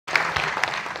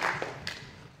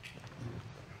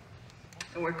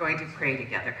And we're going to pray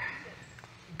together.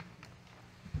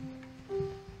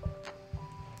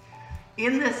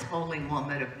 In this holy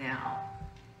moment of now,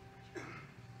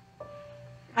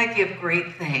 I give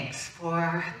great thanks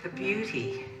for the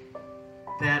beauty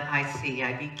that I see.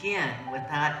 I begin with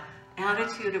that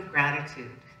attitude of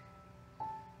gratitude.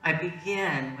 I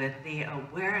begin with the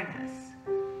awareness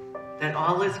that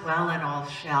all is well and all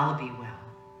shall be well.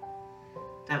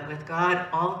 That with God,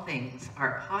 all things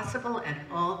are possible and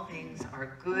all things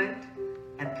are good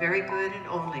and very good and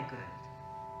only good.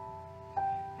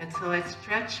 And so I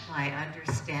stretch my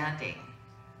understanding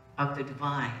of the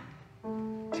divine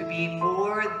to be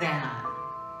more than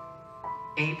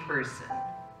a person,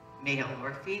 male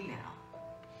or female.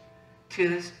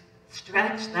 To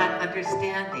stretch that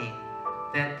understanding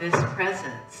that this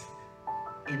presence,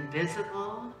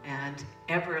 invisible and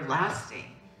everlasting,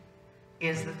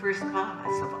 is the first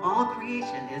cause of all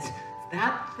creation, is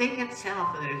that thing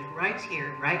itself that is right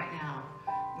here, right now,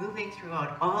 moving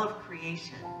throughout all of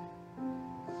creation,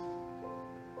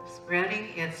 spreading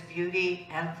its beauty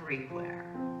everywhere,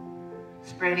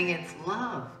 spreading its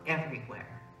love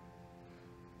everywhere.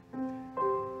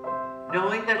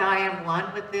 Knowing that I am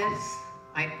one with this,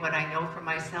 what I know for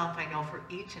myself, I know for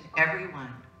each and every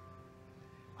one.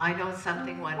 I know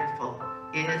something wonderful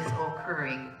is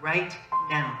occurring right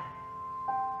now.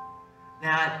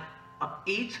 That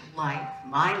each life,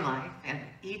 my life, and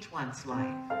each one's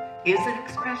life, is an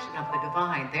expression of the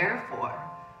divine. Therefore,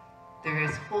 there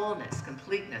is wholeness,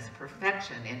 completeness,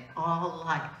 perfection in all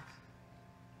life.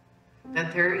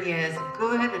 That there is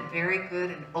good and very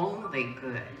good and only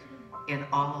good in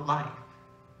all life.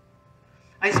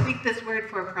 I speak this word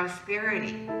for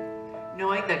prosperity,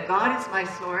 knowing that God is my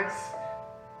source.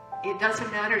 It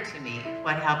doesn't matter to me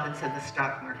what happens in the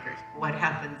stock market, what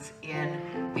happens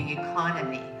in the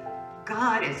economy.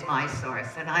 God is my source,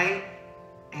 and I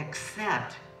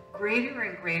accept greater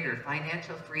and greater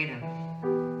financial freedom.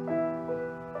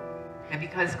 And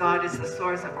because God is the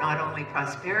source of not only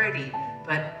prosperity,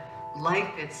 but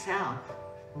life itself,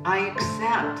 I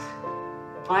accept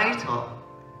vital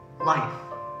life.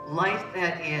 Life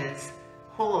that is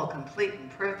whole, complete, and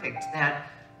perfect,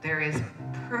 that there is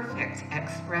perfect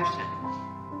expression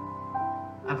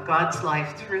of God's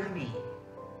life through me.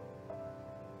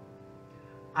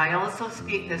 I also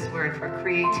speak this word for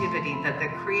creativity, that the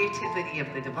creativity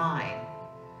of the divine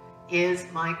is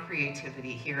my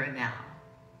creativity here and now.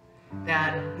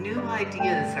 That new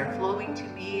ideas are flowing to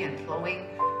me and flowing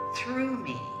through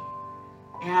me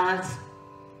as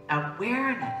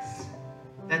awareness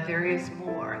that there is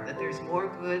more, that there's more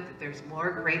good, that there's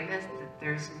more greatness, that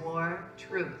there's more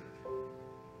truth.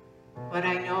 What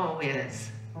I know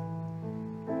is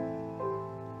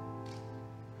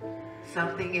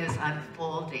something is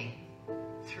unfolding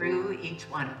through each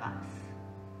one of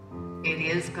us. It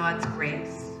is God's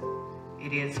grace.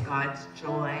 It is God's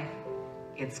joy.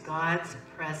 It's God's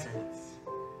presence.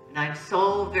 And I'm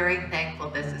so very thankful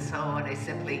this is so, and I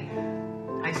simply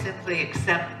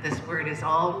accept that this word is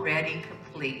already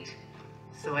complete.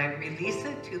 So I release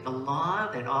it to the law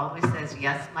that always says,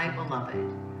 yes, my beloved,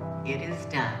 it is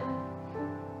done.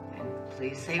 And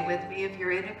please say with me if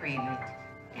you're in agreement,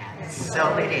 and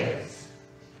so it is.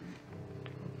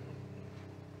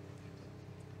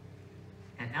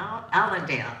 And now,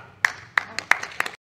 Allendale.